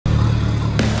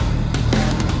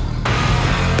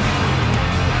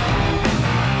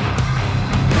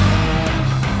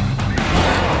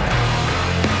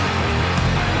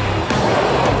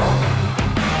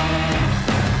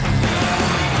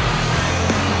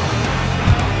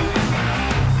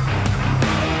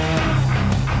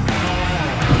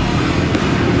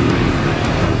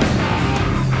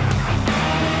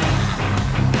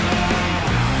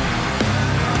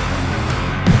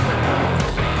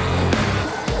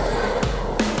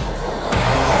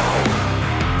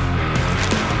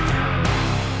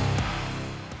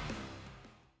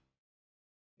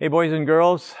Hey, boys and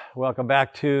girls, welcome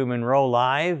back to Munro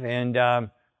Live, and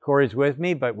Corey's with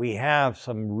me, but we have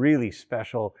some really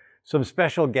special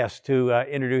guests to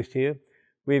introduce to you.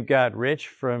 We've got Rich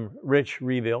from Rich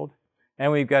Rebuild,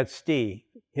 and we've got Steve,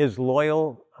 his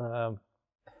loyal,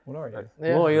 What are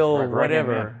you? loyal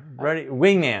whatever,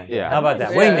 wingman. Yeah. How about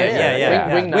that? Yeah,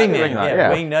 Wingman.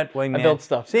 Wingnut. Wingnut, wingman. I build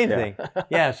stuff. Same thing.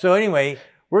 Yeah. So anyway,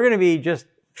 we're going to be just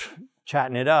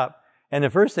chatting it up. And the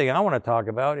first thing I want to talk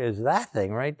about is that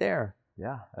thing right there.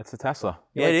 Yeah, that's a Tesla.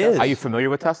 Yeah, it is. Are you familiar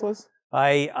with Teslas?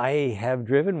 I have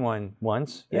driven one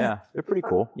once. Yeah, they're pretty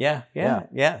cool. Yeah.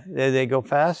 They go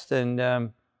fast and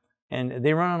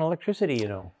they run on electricity, you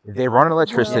know. They run on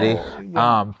electricity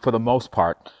for the most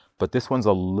part, but this one's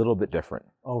a little bit different.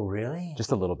 Oh, really?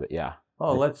 Just a little bit, yeah.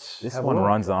 Oh, let's. This one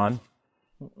runs on,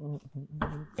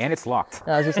 and it's locked.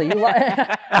 I was just saying, you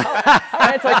lie.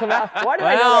 Why did I come out? Why did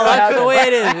I know Well, that that's the happened? way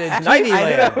it is. It's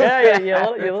TV land.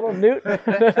 Yeah, you little newt.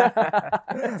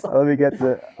 Let me get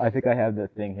the. I think I have the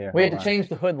thing here. We had to change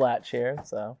the hood latch here,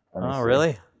 so. Oh,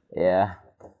 really? Yeah.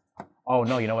 Oh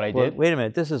no! You know what I did? Wait a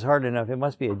minute. This is hard enough. It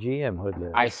must be a GM hood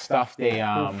lid. I stuffed a.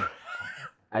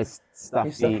 I stuffed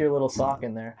You stuck your little sock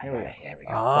in there. Here we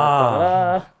go.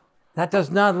 Ah, that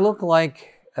does not look like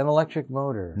an electric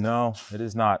motor. No, it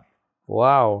is not.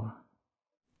 Wow.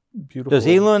 Beautiful. Does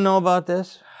Elon know about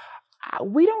this?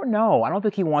 We don't know. I don't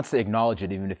think he wants to acknowledge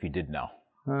it, even if he did know.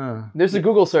 Huh. There's a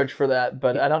Google search for that,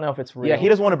 but I don't know if it's real. Yeah, he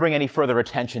doesn't want to bring any further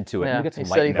attention to it. Yeah, Let me get some he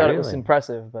light said he in thought there. it was Really?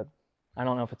 impressive, but I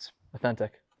don't know if it's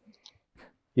authentic.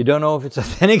 You don't know if it's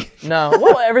authentic? No,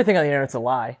 well, everything on the internet's a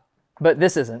lie, but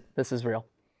this isn't. This is real.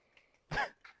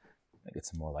 Get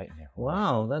some more light in here.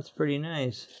 Wow, that's pretty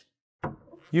nice.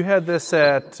 You had this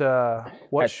at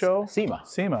what At show? SEMA.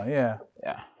 SEMA, yeah.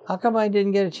 Yeah. How come I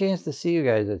didn't get a chance to see you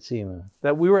guys at SEMA?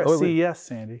 That we were at Oh, CES,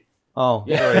 Sandy. Oh,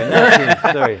 sorry. Not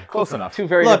SEMA, sorry. Close enough. Two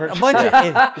very Look, different. a bunch of, it's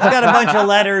got a bunch of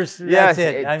letters. That's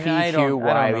it. I mean, I don't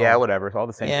know. yeah, whatever. It's all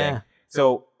the same Yeah. thing.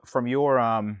 So, from your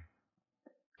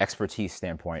expertise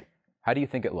standpoint, how do you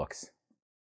think it looks?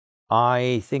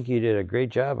 I think you did a great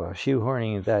job of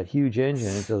shoehorning that huge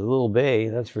engine into the little bay.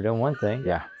 That's for doing one thing.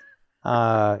 Yeah.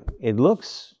 It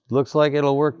looks like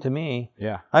it'll work to me.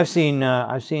 Yeah.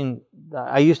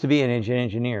 I used to be an engine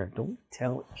engineer. Don't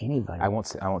tell anybody. I won't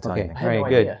tell Okay, anything. had no very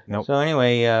good. idea. Nope. So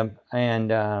anyway,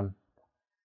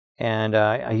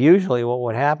 usually what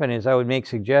would happen is I would make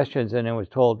suggestions, and it was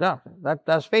told, no,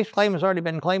 that space claim has already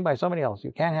been claimed by somebody else.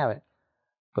 You can't have it.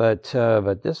 But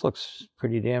this looks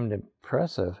pretty damn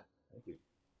impressive.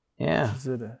 Yeah. Is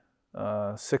it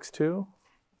a 6.2?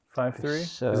 5.3?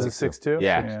 It's, Is it 6.2?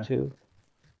 Yeah. Two.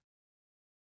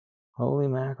 Holy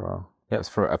mackerel. Yeah, it's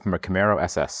from a Camaro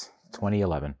SS,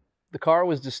 2011. The car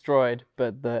was destroyed,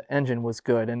 but the engine was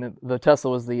good, and the Tesla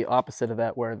was the opposite of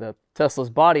that, where the Tesla's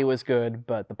body was good,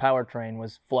 but the powertrain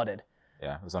was flooded.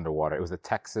 Yeah, it was underwater. It was a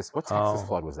Texas. What Texas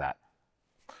flood was that?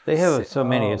 They have so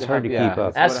many, it's hard to yeah. keep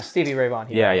up. Ask Stevie Ray Vaughan.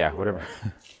 Yeah, whatever.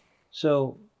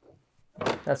 So,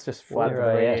 That's just flat where for the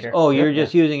I asked- radiator. oh, you're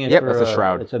just using it Yep, for that's a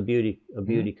shroud. It's a beauty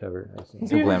cover. I see.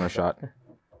 It's a glamour shot.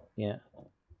 Yeah.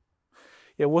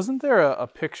 Yeah, wasn't there a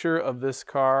picture of this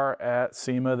car at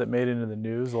SEMA that made it into the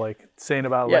news, like saying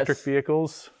about electric Yes.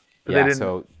 vehicles? But Yeah,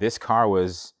 so this car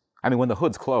was, I mean, when the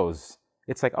hood's closed,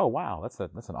 it's like, oh, wow, that's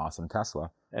an awesome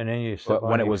Tesla. And then you step But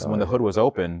when on when the hood was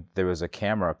open, there was a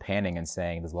camera panning and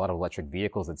saying there's a lot of electric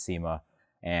vehicles at SEMA,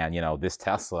 and this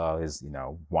Tesla is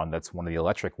one of the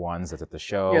electric ones that's at the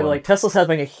show. Yeah, like Tesla's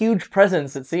having a huge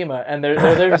presence at SEMA, and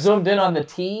they're zoomed in on the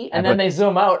T, and then they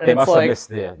zoom out, and they it's must like, have missed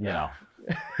the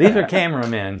These are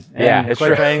cameramen. Yeah, and it's quite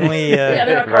true. frankly, yeah,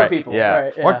 they're not car Right, people. yeah.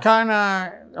 Right, yeah. what kind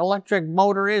of electric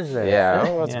motor is that? Yeah,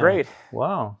 oh, that's Yeah. great.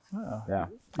 Wow. Yeah,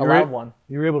 A loud one.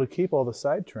 You were able to keep all the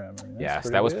side trim. I mean, that's yes,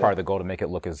 pretty that was good. part of the goal, to make it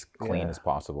look as clean as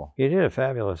possible. You did a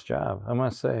fabulous job, I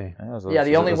must say. Yeah,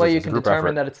 the only way you can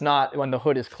determine that. that it's not when the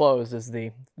hood is closed is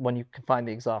when you can find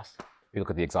the exhaust. You look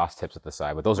at the exhaust tips at the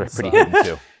side, but those are pretty hidden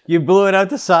too. You blew it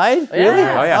out the side? Yeah. Really?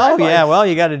 Oh, yeah. Oh, yeah. Well,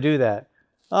 you got to do that.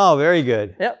 Oh, very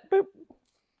good. Yep. Boop.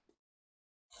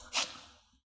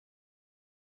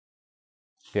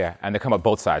 Yeah, and they come up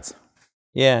both sides.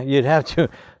 Yeah, you'd have to.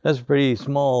 That's pretty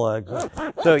small.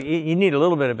 So you need a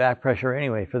little bit of back pressure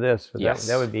anyway for this. But Yes.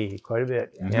 that would be quite a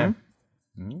bit. Mhm. Yeah.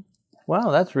 Mhm. Wow,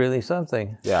 that's really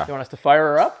something. Yeah. You want us to fire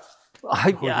her up?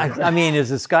 I mean, is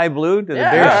the sky blue? Do the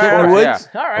Yeah, bears yeah, shit in yeah, the yeah. woods?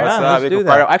 All right. Let's we do can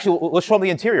that. fire- Actually, let's show them the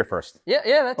interior first. Yeah,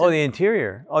 that's Oh, it. the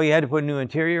interior. Oh, you had to put a new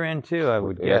interior in too, I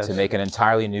would Yeah, guess. to make an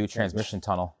entirely new transmission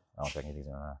tunnel. I don't think these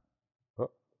are.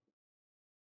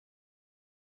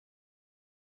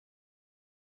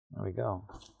 There we go.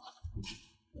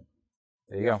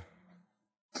 There you go.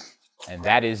 And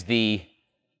that is the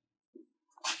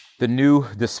the new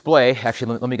display.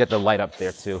 Actually, let me get the light up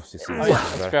there too. So you see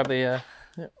Let's grab the.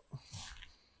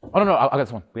 Oh no, I got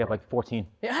this one. We have like 14.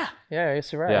 Yeah, I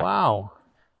guess you're right. Yeah. Wow.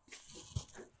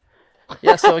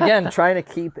 Yeah. So again, trying to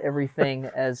keep everything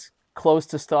as close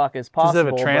to stock as Does it have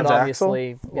a possible, but transaxle? obviously,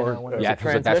 you know, when it's a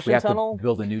transmission we have tunnel. to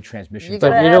build a new transmission. You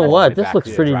tunnel. gotta But you know add it. what? Put it This back looks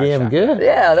to the pretty drive damn shaft. good.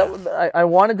 Yeah, I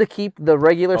wanted to keep the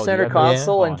regular Oh, center yeah.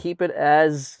 console Yeah. and keep it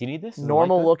as Do you need this? Is the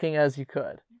normal light good? looking as you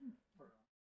could.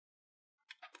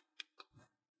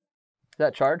 Is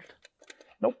that charged?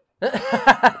 Nope.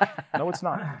 No, it's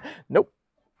not. Nope.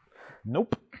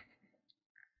 Nope.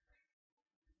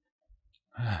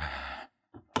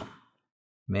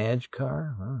 Magic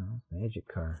car? Oh, magic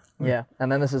car. Yeah,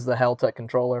 and then this is the Heltec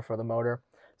controller for the motor.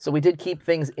 So we did keep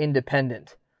things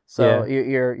independent. So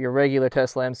your regular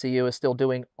Tesla MCU is still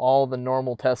doing all the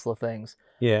normal Tesla things,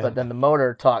 Yeah. but then the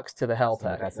motor talks to the See what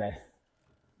Heltec. that's it.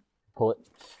 Pull it.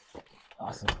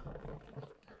 Awesome.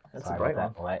 That's a Sorry bright about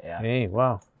one. that light, yeah. Hey,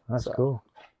 wow. That's So- cool.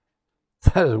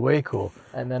 That is way cool.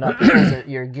 And then up here is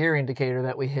your gear indicator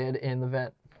that we hid in the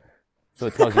vent. So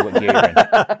it tells you what gear you're in.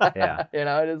 Yeah. You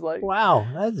know, it is like, Wow,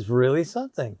 that's really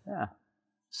something. Yeah.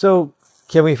 So,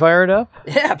 can we fire it up?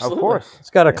 yeah, absolutely. Of course. It's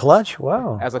got a clutch.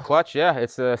 Wow. As a clutch, yeah,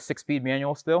 it's a 6-speed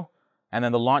manual still. And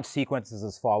then the launch sequence is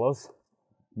as follows.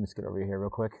 Let me just get over here real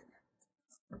quick.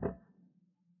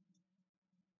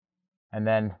 And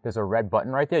then there's a red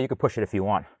button right there. You can push it if you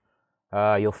want.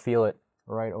 You'll feel it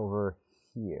right over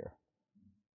here.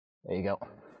 There you go.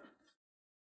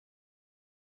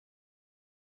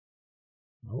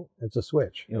 Oh, it's a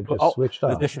switch. It Oh, just switched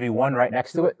off. there should be one right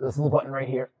next to it. This little button right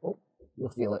here. Oh, you'll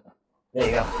feel it. There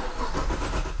you go.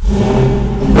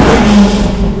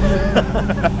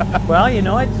 Well, you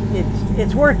know,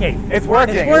 it's working. It's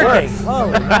working. It's It working. works.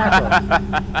 Holy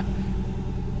mackerel.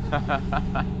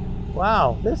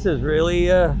 Wow, this is really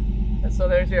And so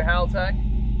there's your Heltec.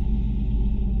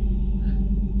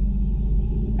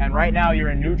 And right now you're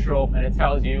in neutral, and it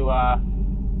tells you,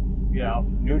 you know,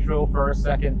 neutral, first,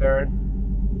 second, third,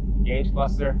 gauge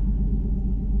cluster.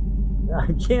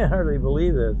 I can't hardly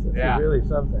believe this. This Yeah. is really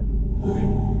something.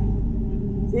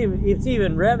 It's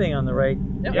even revving on the right.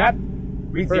 Yep.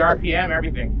 Reads the Perfect. RPM,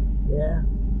 everything. Yeah.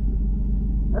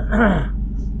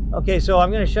 Okay, so I'm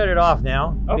going to shut it off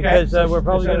now Okay, because so we're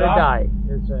probably shut going it to off. die.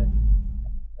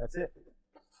 That's it.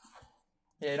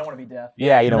 Yeah, you don't want to be deaf.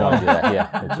 Yeah, you don't want to do that.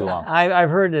 Yeah, it's too long. I've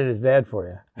heard that it's bad for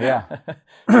you. Yeah.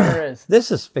 There is.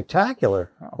 This is spectacular.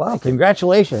 Wow,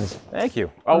 congratulations. Thank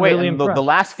you. Oh, I'm wait, really and the impressed.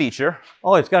 last feature.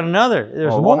 Oh, it's got another.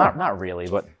 There's Oh, more. well, not really,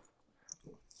 but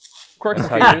Quirks and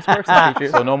features. Quirks and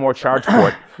features. so no more charge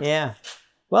port. Yeah.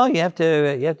 Well, you have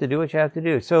to do what you have to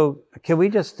do. So can we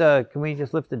just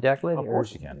lift the deck lid? Of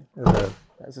course you can.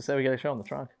 As I said, we got to show them the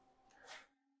trunk.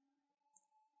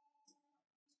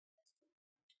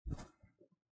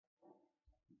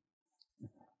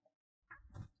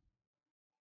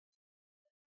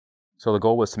 So the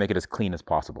goal was to make it as clean as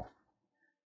possible.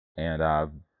 And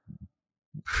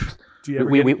Do you ever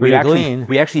we, get,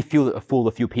 we actually fooled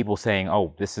a few people saying,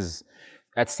 oh, this is,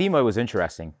 at SEMA it was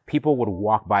interesting. People would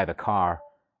walk by the car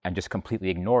and just completely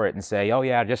ignore it and say, oh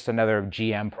yeah, just another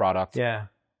GM product. Yeah.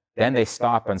 Then they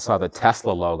stop and saw the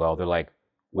Tesla logo. They're like,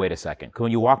 wait a second. 'Cause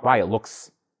when you walk by, it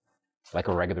looks like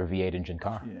a regular V8 engine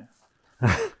car.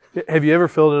 have you ever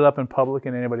filled it up in public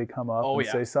and anybody come up Oh, and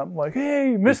yeah. say something like,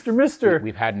 "Hey, Mister"?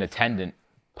 We've had an attendant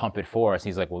pump it for us.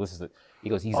 He's like, well, this is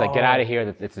he's like, get out of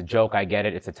here. It's a joke. I get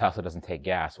it. It's a Tesla, doesn't take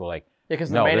gas. We're like, Yeah, because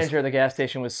the no, manager of the gas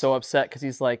station was so upset because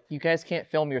he's like, you guys can't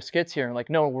film your skits here. And like,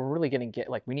 no, we're really getting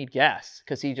like, we need gas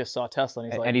because he just saw Tesla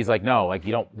and he's like, and he's like, no, like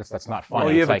you don't. That's not funny. Oh,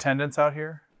 you It's have like, attendants out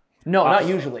here? no, not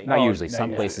usually. not Oh, usually. not Some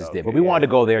usually. places Okay, did, but we yeah. wanted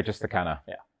to go there just to kind of,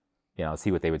 you know,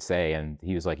 see what they would say. And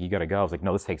he was like, you got to go. I was like,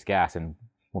 no, this takes gas. And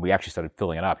when we actually started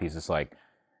filling it up, he's just like,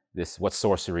 what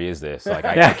sorcery is this? Like,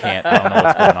 I can't, I don't know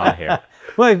what's going on here.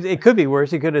 Well, it could be worse.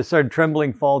 He could have started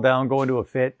trembling, fall down, go into a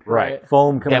fit. Right.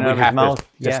 Foam coming Then out we'd of his have mouth.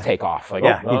 to just take off. Like,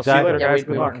 Yeah, oh, well, exactly. see you later, Yeah, guys. we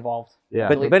Good weren't luck. involved. Yeah.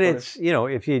 But Delete but footage. it's, you know,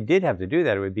 if you did have to do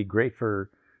that, it would be great for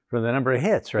the number of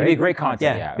hits, right? It'd be great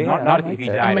content, yeah. Not if you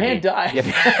that. died. A man it'd be- died. If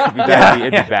you died,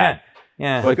 it'd be bad.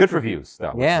 Yeah. But good for views,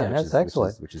 though. Yeah, which that's is-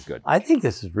 excellent. Which is good. I think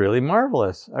this is really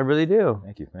marvelous. I really do.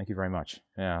 Thank you. Thank you very much.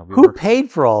 Yeah. Who paid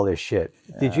for all this shit?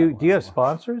 Do you have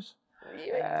sponsors?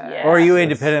 Yeah. Or are you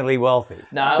independently wealthy?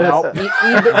 No,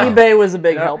 eBay was a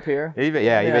big help here. eBay,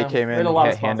 Yeah, eBay came we in had a lot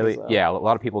of handily. sponsors, though. Yeah, a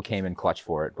lot of people came in clutch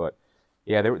for it, but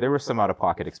yeah, there were some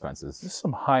out-of-pocket expenses. This is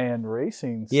some high-end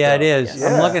racing stuff. Yeah, it is.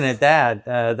 Yes. I'm looking at that.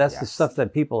 That's the Yes. stuff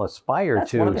that people aspire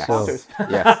That's to. one of the so sponsors.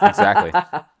 Yes, exactly.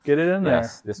 Get it in there.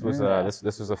 Yes, this was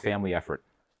this was a family effort.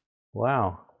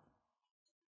 wow.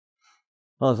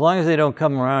 Well, as long as they don't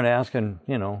come around asking,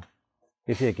 you know,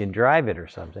 if they can drive it or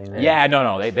something. Yeah,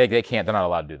 no, they can't. They're not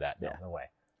allowed to do that. No, no way.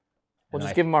 We'll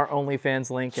just give them our OnlyFans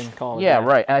link and call it. Yeah, that.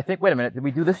 right. And I think, wait a minute, did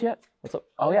we do this yet? What's up?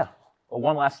 Oh yeah. Well,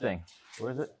 one last thing.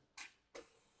 Where is it?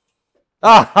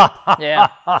 Yeah.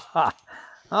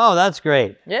 Oh, that's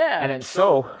great. Yeah. And then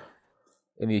so,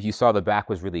 I mean, if you saw the back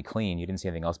was really clean, you didn't see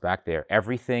anything else back there.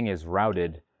 Everything is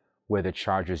routed where the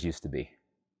chargers used to be,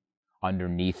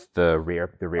 underneath the rear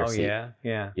seat.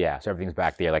 Yeah. So everything's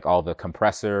back there, like all the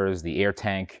compressors, the air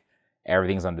tank,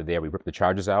 everything's under there. We ripped the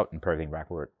chargers out and put everything back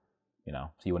where it, so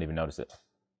you wouldn't even notice it.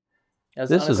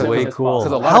 This is way cool.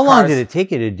 So how long did it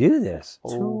take you to do this?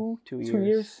 2 years. 2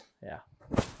 years. Yeah.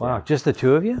 Wow, just the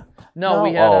two of you? No,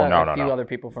 we had a few other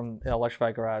people from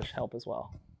Electrified Garage help as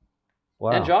well.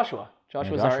 Wow. And Joshua.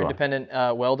 Joshua's our independent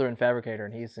welder and fabricator,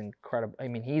 and he's incredible. I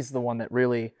mean, he's the one that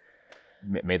really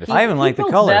made the. I even like the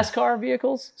builds color. NASCAR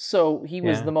vehicles, so he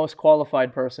was the most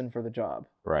qualified person for the job.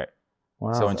 Right.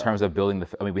 Wow. So in terms of building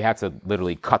we had to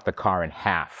literally cut the car in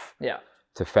half. Yeah.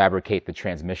 To fabricate the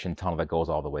transmission tunnel that goes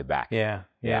all the way back. Yeah.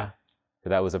 So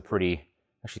that was a pretty.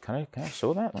 Actually, can I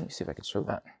show that? Let me see if I can show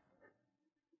that.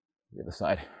 The other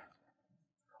side.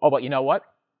 Oh, but you know what?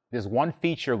 There's one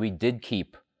feature we did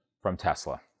keep from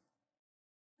Tesla.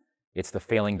 It's the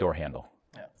failing door handle.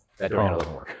 Yeah. That door handle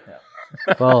doesn't work. Yeah.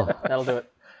 Well, that'll do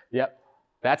it. Yep.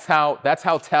 That's how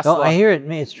Tesla. Oh, I hear it.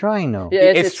 It's trying though. Yeah,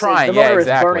 it's trying. The motor is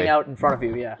burning out in front of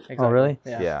you. Yeah. Exactly. Oh, really?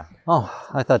 Yeah. Oh,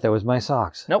 I thought that was my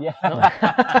socks. Nope. Yeah.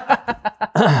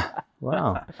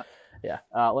 Wow. Yeah.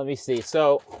 Let me see.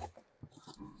 So,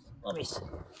 let me see.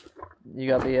 You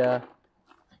got the.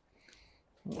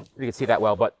 You can see that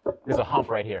well, but there's a hump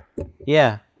right here.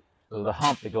 Yeah. So the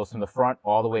hump that goes from the front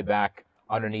all the way back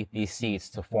underneath these seats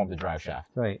to form the drive shaft.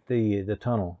 Right. The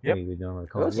tunnel. Yep. We don't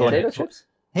recall. Those potato chips?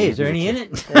 Hey, is there any in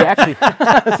it? Yeah, actually,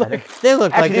 they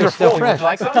look like they're still fresh.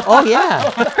 Like Oh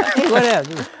yeah. Hey, what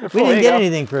happened? We didn't get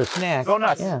anything for a snack. Go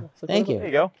nuts. Yeah. Thank you. There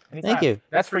you go. Anytime. Thank you.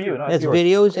 That's for you. No, That's yours.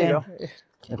 videos There you and. go.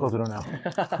 Can't close the door now.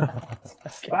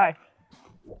 Bye.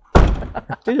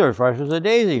 These are fresh as a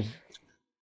daisy.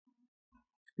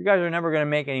 You guys are never going to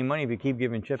make any money if you keep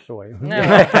giving chips away.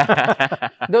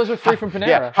 Those are free from Panera.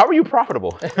 Yeah. How are you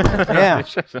profitable? Yeah.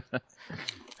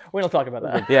 We don't talk about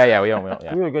that. Yeah. We don't.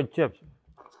 Yeah. Really good chips.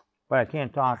 But I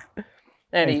can't talk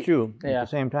And chew at the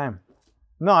same time.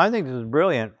 No, I think this is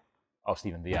brilliant. Oh,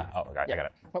 Steven. Yeah. Oh, I got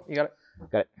it. Oh, you got it.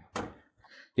 Got it.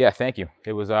 Yeah. Thank you.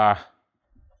 It was our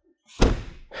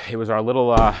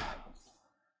little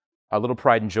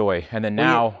pride and joy, and then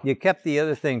now you kept the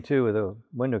other thing too, with the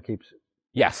window keeps.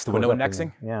 Yes, the window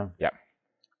indexing. Yeah. Yeah.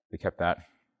 We kept that.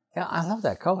 Yeah, I love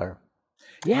that color.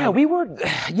 Yeah, we were,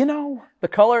 The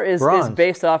color is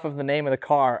based off of the name of the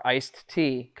car, Iced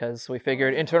Tea, because we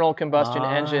figured internal combustion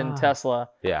engine Tesla.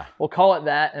 Yeah. We'll call it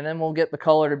that, and then we'll get the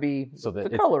color to be the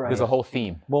color. There's a whole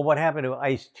theme. Well, what happened to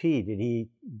Iced Tea? Did he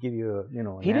give you a?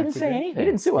 He didn't say anything. He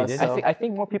didn't sue us. I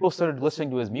think more people started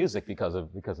listening to his music because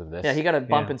of this. Yeah, he got a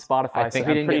bump in Spotify. I think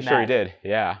I'm pretty sure he did.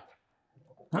 Yeah.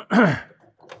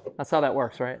 That's how that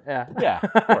works, right? Yeah. Yeah,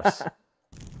 of course.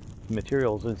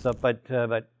 Materials and stuff, but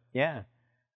yeah.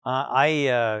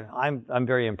 I'm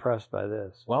very impressed by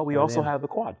this. Well, we also have the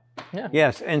quad. Yeah.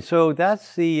 Yes, and so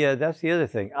that's the other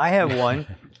thing. I have one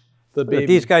that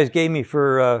these guys gave me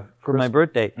for my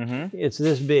birthday. Mm-hmm. It's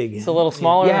this big. It's a little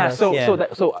smaller. Yeah. Than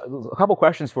this. So a couple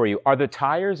questions for you. Are the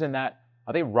tires in that?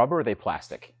 Are they rubber or are they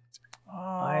plastic?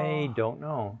 I don't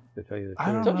know, to tell you the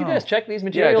truth. Don't you guys check these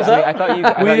materials I out? I thought you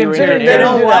were They in didn't do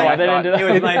that one. They didn't do that It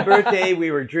one. was my birthday.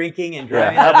 We were drinking and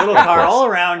driving that little car all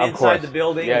around inside the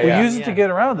building. Yeah, We use it to get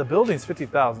around. The building's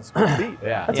 50,000 square feet.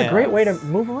 Yeah. That's a great way to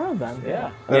move around then.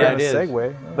 Yeah. Yeah, it is.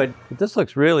 Segue. But this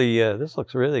looks really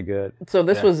good. So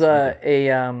this was a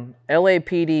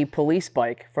LAPD police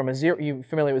bike from you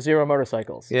familiar with Zero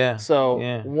Motorcycles? Yeah.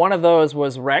 So one of those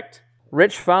was wrecked.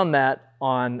 Rich found that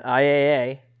on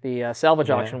IAA, the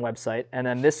salvage auction website, and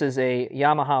then this is a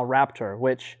Yamaha Raptor,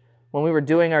 which when we were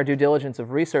doing our due diligence of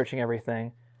researching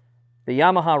everything, the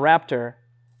Yamaha Raptor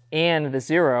and the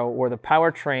Zero were the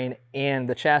powertrain and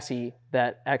the chassis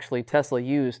that actually Tesla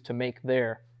used to make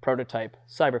their prototype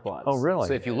Cyberquads. Oh, really?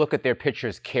 So if you look at their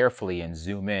pictures carefully and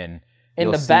zoom in In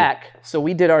the back, so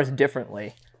we did ours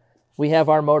differently. We have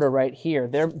our motor right here.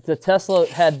 The Tesla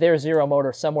had their Zero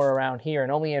motor somewhere around here,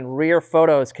 and only in rear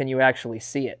photos can you actually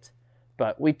see it.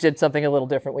 But we did something a little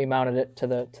different. We mounted it to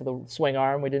the swing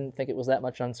arm. We didn't think it was that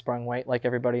much unsprung weight, like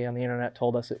everybody on the internet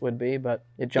told us it would be, but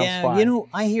it jumps fine.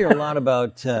 I hear a lot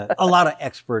about a lot of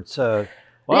experts.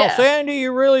 Sandy,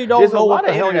 you really don't There's know a what lot the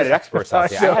of hell internet experts out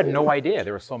there. I had no idea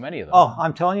there were so many of them. Oh,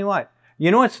 I'm telling you what.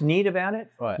 You know what's neat about it?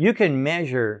 What? You can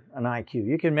measure an IQ.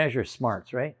 You can measure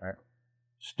smarts, right? Right.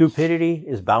 Stupidity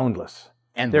is boundless.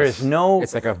 There is no.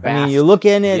 It's like a vast. I mean, you look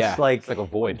in it, yeah, it's like a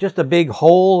void. just a big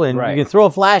hole, and Right. you can throw a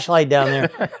flashlight down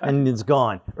there, and it's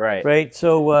gone. Right. Right.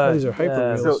 So These are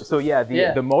hyper wheels. So yeah,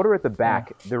 the motor at the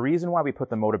back. The reason why we put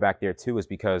the motor back there too is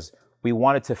because we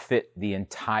wanted to fit the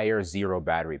entire zero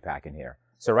battery pack in here.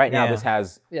 So right now this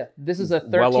has this is a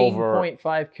well over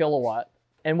 13.5 kilowatt.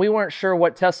 And we weren't sure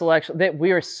what Tesla actually,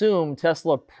 we assumed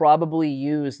Tesla probably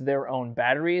used their own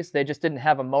batteries. They just didn't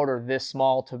have a motor this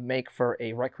small to make for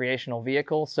a recreational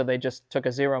vehicle. So they just took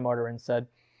a zero motor and said,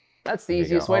 that's the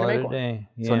easiest way to make one.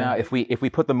 So now if we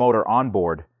put the motor on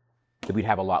board, then we'd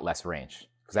have a lot less range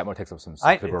because that motor takes up some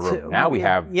room. Now we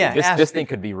have, this thing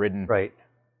could be ridden. Right.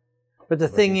 But the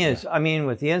thing is, I mean,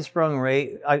 with the insprung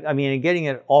rate, I mean, and getting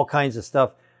at all kinds of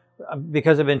stuff,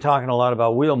 because I've been talking a lot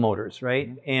about wheel motors, right?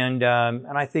 And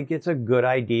I think it's a good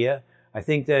idea. I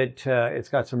think that it's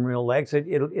got some real legs.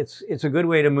 It's a good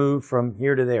way to move from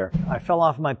here to there. I fell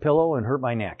off my pillow and hurt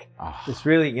my neck. Oh, it's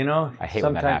really, you know. I hate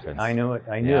when that happens. I knew it.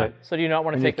 I knew it. So do you not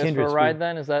want to take this for a ride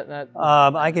then? Is that?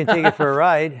 I can take it for a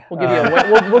ride. We'll give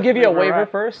you we'll give you a waiver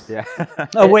first. Yeah.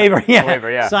 A waiver. Yeah. A waiver.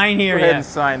 Yeah. Sign here. Go ahead and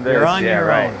sign this. You're on your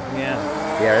right. own.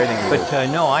 Yeah. Yeah. Everything.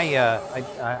 But no,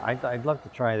 I'd love to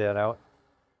try that out.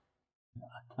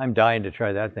 I'm dying to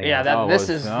try that thing. Yeah, this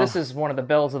is one of the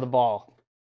bells of the ball.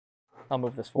 I'll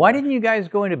move this forward. Why didn't you guys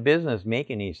go into business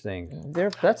making these things?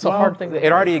 That's a hard thing to do.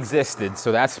 It already existed,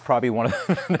 so that's probably one of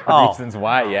the reasons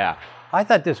why. Yeah. I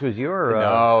thought this was your.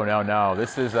 No.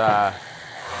 This is.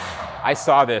 I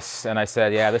saw this and I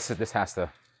said, yeah, this has to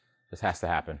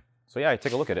happen. So yeah, I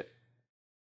took a look at it.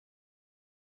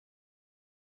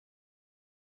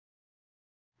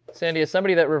 Sandy, as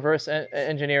somebody that reverse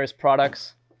engineers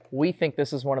products, we think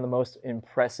this is one of the most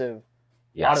impressive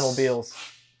automobiles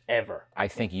ever. I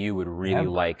think you would really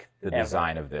like the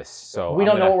design of this. So we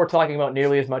don't know what we're talking about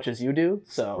nearly as much as you do.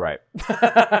 So right.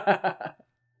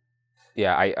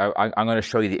 Yeah, I'm going to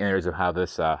show you the innards of how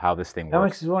this thing works. How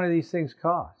much does one of these things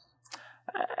cost?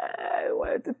 Well,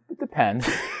 it depends.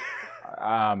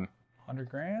 100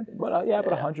 grand? But yeah,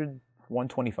 about 100,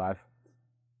 125.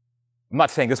 I'm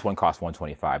not saying this one costs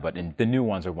 125, but the new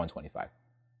ones are 125.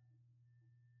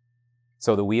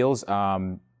 So the wheels,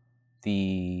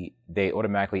 they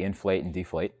automatically inflate and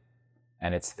deflate,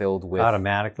 and it's filled with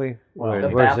automatically.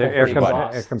 Where's the air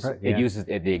compressor? It uses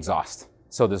the exhaust.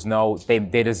 So there's no.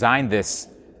 They designed this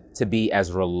to be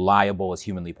as reliable as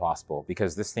humanly possible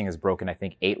because this thing has broken, I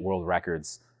think, 8 world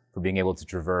records for being able to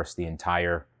traverse the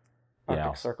entire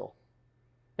Arctic Circle.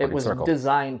 It was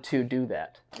designed to do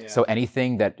that. Yeah. So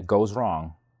anything that goes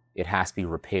wrong, it has to be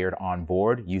repaired on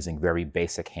board using very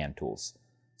basic hand tools.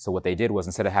 So what they did was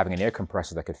instead of having an air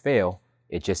compressor that could fail,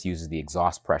 it just uses the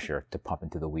exhaust pressure to pump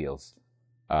into the wheels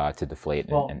to deflate.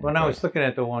 Well, when I was looking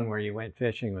at the one where you went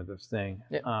fishing with this thing,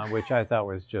 which I thought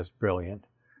was just brilliant.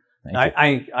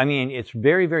 I mean, it's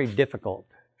very, very difficult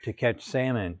to catch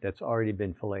salmon that's already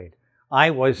been filleted.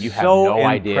 I was you have so no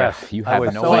impressed. idea. You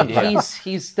have no idea.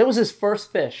 That was his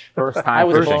first fish. First time I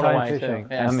was fishing. blown away too.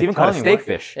 Yeah. And Stephen caught a steak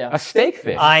fish. Yeah. A steak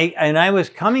fish. I was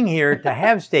coming here to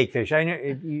have steak fish. I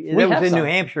knew that was in New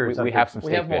Hampshire. Or something. We have some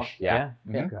steak fish. Yeah.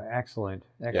 Mm-hmm. Excellent.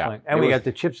 Yeah. And we got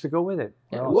the chips to go with it.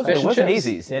 Yeah. It wasn't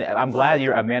easy. I'm glad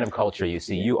you're a man of culture. You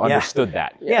see, you understood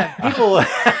that. Yeah, people.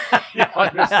 You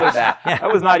understood that. That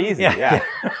was not easy. Yeah.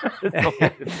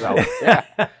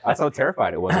 That's how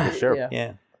terrified it was for sure.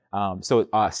 Yeah. So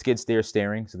skid steer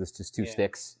steering. So there's just 2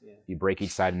 sticks. Yeah. You break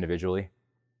each side individually.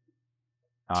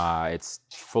 It's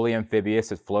fully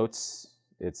amphibious. It floats.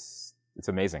 It's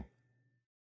amazing.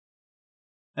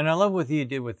 And I love what you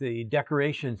did with the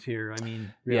decorations here. I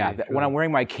mean, really, when I'm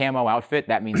wearing my camo outfit,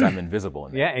 that means I'm invisible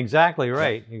in there. Yeah, exactly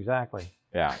right. Exactly.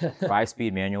 Yeah,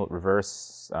 5-speed manual,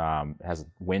 reverse, has a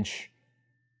winch,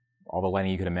 all the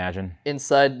lighting you could imagine.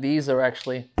 Inside these are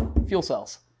actually fuel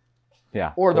cells.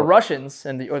 Yeah. Or the Russians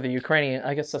or the Ukrainian,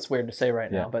 I guess that's weird to say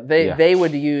right now, but they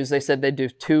would use, they said they'd do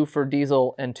 2 for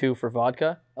diesel and 2 for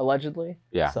vodka, allegedly.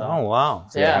 Yeah. So, oh, wow.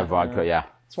 So they have vodka,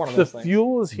 It's one of those things. The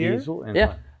fuel is here? Diesel and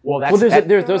yeah. Well,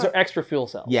 those are extra fuel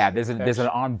cells. Yeah, there's an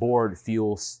onboard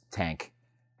fuel tank.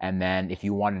 And then if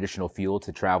you want additional fuel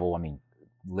to travel, I mean,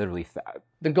 literally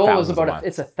the goal is about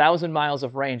it's 1,000 miles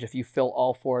of range if you fill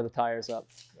all 4 of the tires up.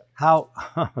 How?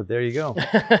 There you go.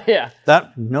 Yeah.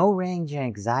 That no range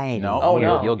anxiety.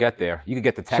 No, you'll get there. You could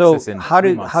get to Texas in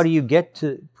 3 months. How do you get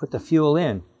to put the fuel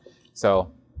in?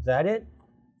 So is that it?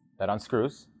 That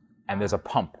unscrews, and there's a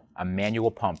pump, a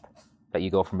manual pump that you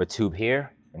go from a tube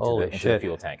here into the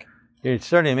fuel tank. It's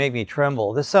starting to make me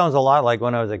tremble. This sounds a lot like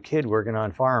when I was a kid working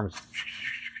on farms.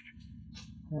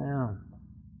 Yeah.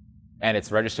 And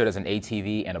it's registered as an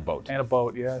ATV and a boat. And a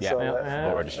boat, yeah. Yeah, So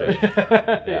boat registration.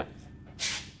 Yeah.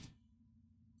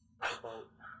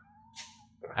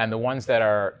 And the ones that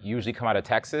are usually come out of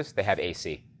Texas, they have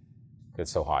AC.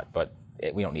 It's so hot, but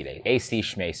we don't need AC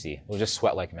schmacy. We'll just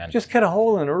sweat like men. Just cut a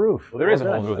hole in the roof. Well, there is a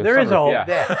hole in the roof. There is a hole.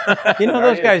 Yeah. You know,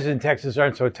 those guys in Texas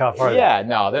aren't so tough, are they? Yeah,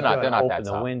 no, they're not. They're not that Open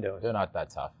tough. the windows. They're not that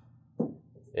tough.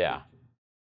 Yeah.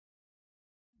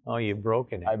 Oh, you've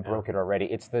broken it. I broke it already.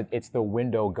 It's the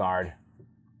window guard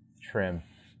trim.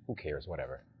 Who cares?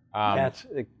 Whatever.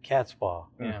 Cat's paw.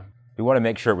 Yeah. We want to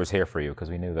make sure it was here for you because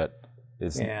we knew that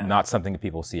it's not something that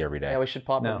people see every day. Yeah, we should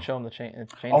pop it and show them the chain.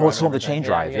 Oh, let's show them the chain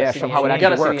drive. Yeah, show them how it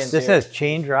actually works. This says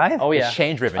chain drive? Oh, yeah. It's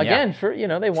chain driven. Again, for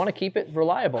they want to keep it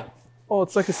reliable. Oh,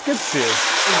 it's like a skid steer.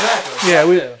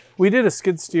 Exactly. Yeah, we did a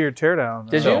skid steer teardown.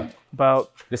 Did you?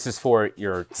 About this is for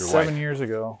your 7 wife. years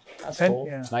ago. That's cool.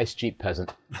 Yeah. Nice Jeep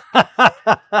peasant.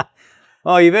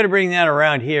 Oh, you better bring that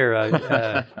around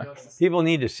here. People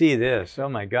need to see this. Oh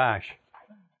my gosh.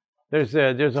 There's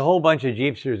a whole bunch of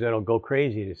Jeepsters that'll go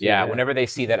crazy to see that. Whenever they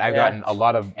see that, I've gotten a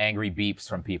lot of angry beeps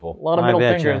from people. A lot of middle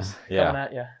fingers Yeah. coming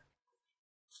at you.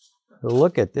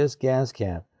 Look at this gas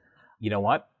cap. You know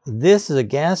what? This is a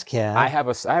gas cap. I have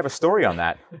a story on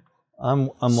that. I'm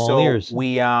all ears.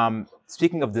 We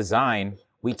speaking of design,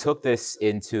 we took this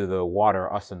into the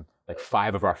water, us and like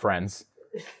 5 of our friends.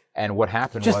 And what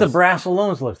happened Just was... the brass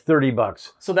alone's left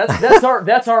 $30. So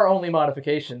that's our only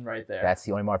modification right there. That's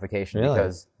the only modification Really?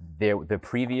 because the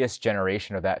previous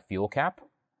generation of that fuel cap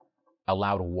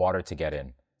allowed water to get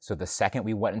in. So the second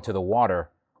we went into the water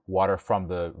from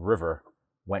the river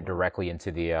went directly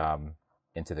into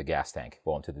the gas tank,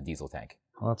 well, into the diesel tank.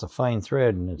 Well, it's a fine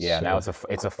thread, and it's Now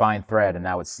it's a fine thread, and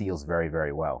now it seals very,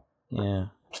 very well. Yeah.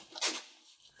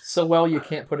 So well you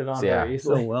can't put it on very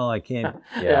easily. So well I can't.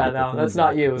 No, that's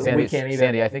not you. Sandy, we can't even.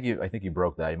 Sandy, I think you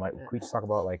broke that. Can we just talk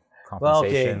about like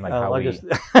compensation, well, okay.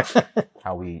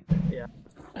 how we. Yeah.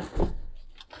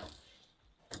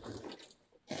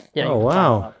 Yeah. Oh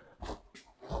wow.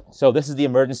 So this is the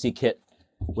emergency kit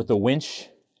with the winch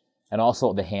and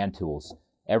also the hand tools.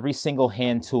 Every single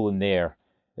hand tool in there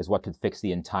is what could fix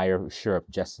the entire Sherp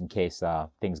just in case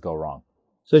things go wrong.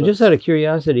 So just out of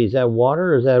curiosity, is that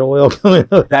water or is that oil coming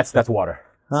out? That's water.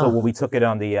 Huh. So when we took it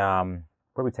on the where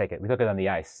did we take it? We took it on the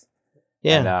ice.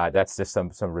 Yeah. And that's just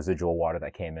some residual water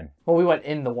that came in. Well, we went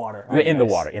in the water. In the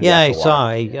water. Yeah, I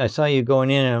saw you going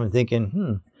in, and I'm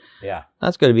thinking, Yeah.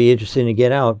 that's going to be interesting to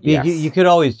get out. Yes. You could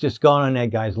always just gone on that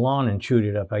guy's lawn and chewed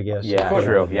it up, I guess. Yeah,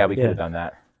 true. Yeah, we could have done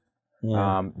that.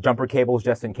 Yeah. Jumper cables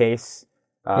just in case.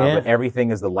 But everything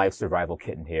is the life survival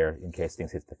kit in here in case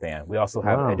things hit the fan. We also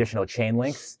have additional chain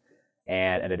links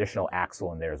and an additional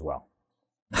axle in there as well.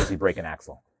 If we break an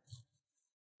axle.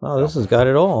 Oh, this has got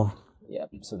it all. Yep.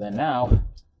 So then now,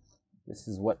 this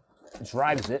is what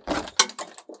drives it.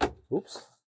 Oops.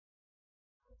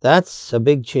 That's a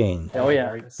big chain. Oh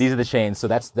yeah. These are the chains. So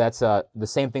that's the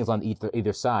same things on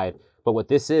either side. But what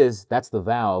this is, that's the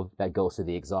valve that goes to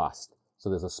the exhaust. So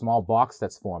there's a small box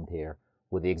that's formed here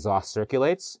where the exhaust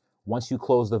circulates. Once you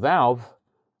close the valve,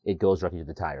 it goes directly to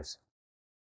the tires.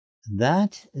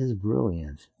 That is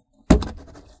brilliant.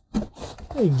 You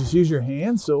can just use your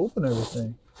hands to open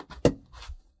everything.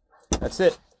 That's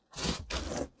it.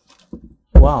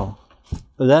 Wow.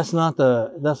 But that's not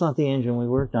the engine we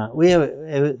worked on.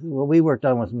 What we worked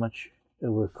on was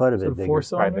quite a bit bigger. 4-cylinder?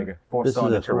 Probably bigger. This is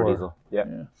Four-cylinder a turbo 4. diesel. Yep.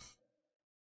 Yeah.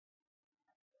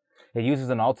 It uses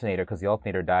an alternator because the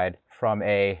alternator died from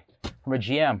a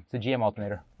GM. It's a GM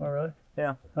alternator. Oh, really?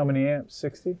 Yeah. How many amps?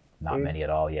 60? Not 80? many at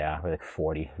all, yeah. We're like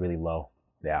 40, really low.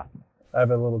 Yeah. I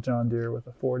have a little John Deere with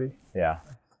a 40. Yeah.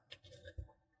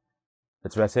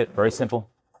 That's it. Very simple.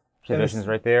 Positions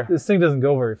right there. This thing doesn't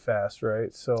go very fast,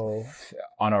 right? So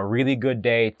On a really good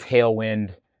day,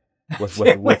 tailwind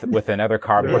with another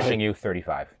car pushing you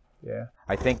 35. yeah.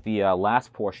 I think the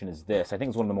last portion is this. I think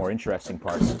it's one of the more interesting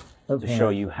parts to show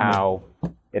you how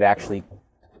it actually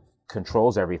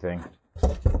controls everything.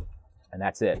 And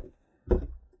that's it.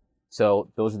 So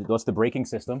that's the braking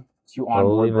system. Two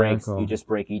onboard brakes. You just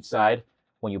brake each side.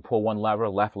 When you pull one lever,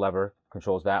 left lever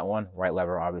controls that one. Right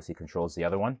lever obviously controls the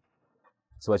other one.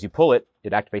 So as you pull it,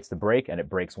 it activates the brake and it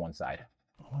brakes one side.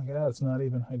 Oh my God, it's not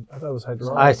even. I thought it was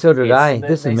hydraulic. So did I.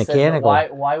 This is mechanical.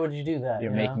 Why would you do that?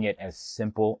 You're making it as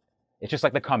simple. It's just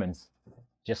like the Cummins,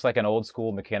 just like an old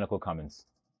school mechanical Cummins.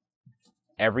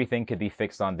 Everything could be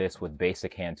fixed on this with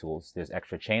basic hand tools. There's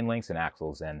extra chain links and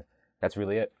axles, and that's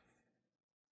really it.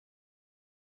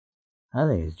 I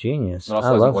think it's genius. It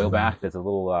also has an oil bath. There's a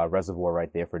little reservoir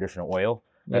right there for additional oil.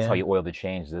 That's how you oil the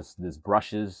change. There's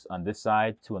brushes on this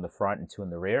side, 2 in the front and 2 in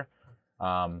the rear.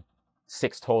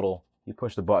 6 total. You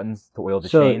push the buttons to oil the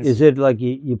chains. So is it like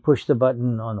you push the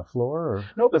button on the floor? Or?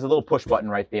 Nope, there's a little push button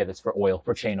right there that's for oil,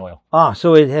 for chain oil. Ah,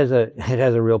 so it has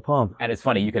a real pump. And it's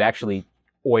funny, you could actually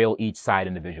oil each side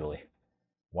individually.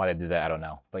 Why they did that, I don't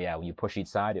know. But yeah, when you push each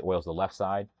side, it oils the left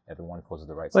side. Everyone pulls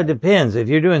the right Well, it side. depends. If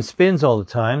you're doing spins all the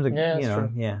time, Yeah, you that's know,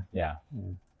 true. yeah. Yeah.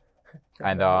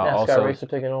 And NASCAR also, racer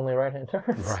taking only right-hand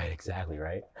turns. right, exactly,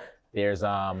 right. There's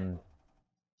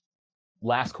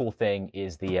last cool thing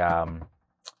is the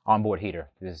onboard heater.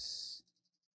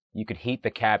 You could heat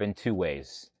the cabin 2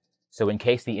 ways. So in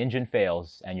case the engine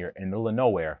fails and you're in the middle of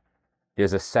nowhere,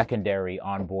 there's a secondary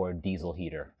onboard diesel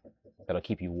heater that'll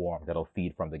keep you warm, that'll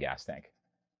feed from the gas tank.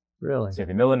 Really? So if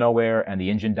you're in the middle of nowhere and the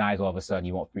engine dies all of a sudden,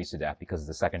 you won't freeze to death because of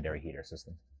the secondary heater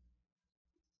system.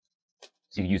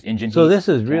 So you can use engine heat. So this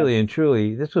is really and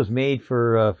truly, this was made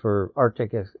for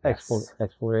Arctic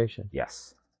exploration.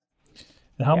 Yes.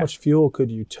 And how much fuel could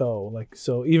you tow? Like,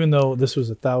 so even though this was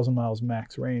 1,000 miles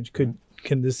max range, can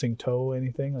this thing tow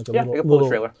anything? Like a Yeah, little, pull a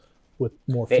trailer with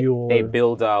more fuel? They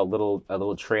build a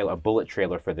little trailer, a bullet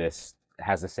trailer for this. It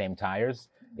has the same tires.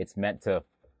 It's meant to,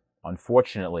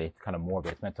 unfortunately, it's kind of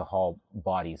morbid. It's meant to haul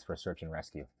bodies for search and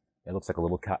rescue. It looks like a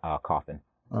little coffin.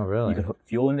 Oh, really? You can hook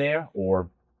fuel in there or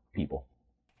people.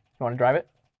 You want to drive it?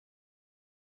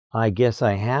 I guess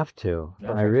I have to.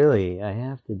 Yeah. I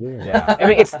have to do it. Yeah. I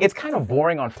mean, it's kind of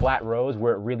boring on flat roads.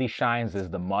 Where it really shines is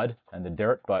the mud and the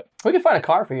dirt, but We could find a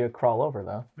car for you to crawl over,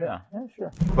 though. yeah,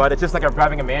 sure. But it's just like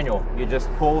driving a manual. You just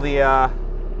pull the,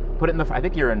 put it in the, I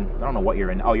think you're in, I don't know what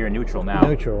you're in. Oh, you're in neutral now.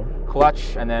 Neutral.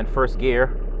 Clutch and then first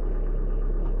gear.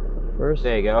 First.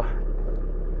 There you go.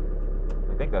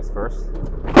 I think that's first.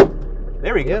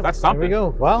 There we go. Yeah, That's something. There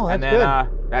we go. Wow, that's and then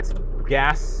that's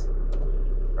gas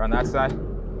on that side.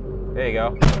 There you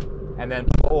go. And then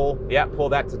pull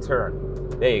that to turn.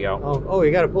 There you go. good. Oh,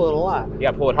 you got to pull it a lot.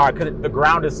 Yeah, pull it hard because the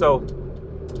ground is so.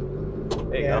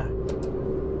 There you go.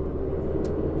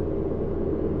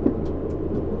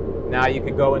 Now you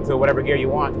can go into whatever gear you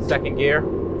want. Second gear. Go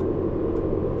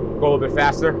a little bit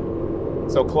faster.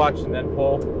 So clutch and then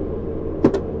pull.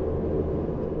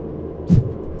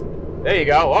 There you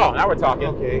go. Oh, now we're talking.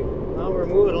 Okay. Now we're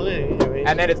moving along.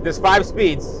 And then there's 5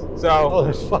 speeds. So. Oh,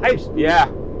 there's 5 speeds. Yeah.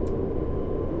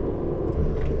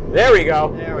 There we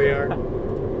go. There we are.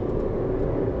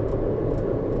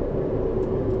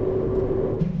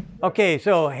 Okay,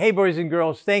 so hey, boys and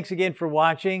girls, thanks again for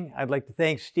watching. I'd like to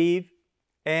thank Steve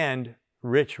and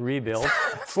Rich Rebuild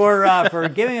for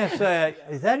giving us.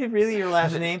 Is that really your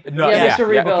last name? No, Yeah, Mr.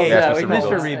 Rebuild. Okay, Yeah, Mr. we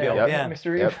call him. Rebuild. Yep. Yeah,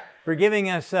 Mr. Rebuild. for giving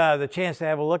us the chance to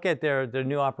have a look at their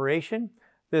new operation.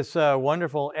 This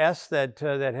wonderful S that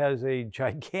has a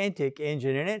gigantic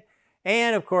engine in it,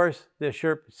 and of course the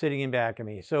Sherp sitting in back of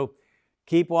me. So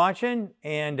keep watching,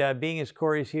 and being as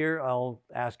Corey's here, I'll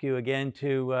ask you again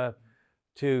to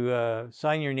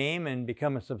sign your name and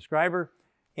become a subscriber,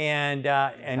 and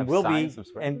we'll be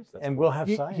and we'll have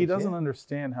signs. He doesn't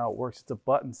understand how it works. It's a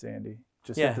button, Sandy.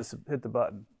 Just hit the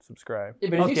button, subscribe. Yeah,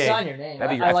 but if Okay. you sign your name,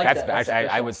 That'd be, I like that's, that.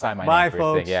 I would sign my Bye, name for your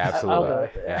folks. thing. Yeah, absolutely. I'll do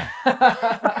it.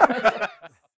 Yeah.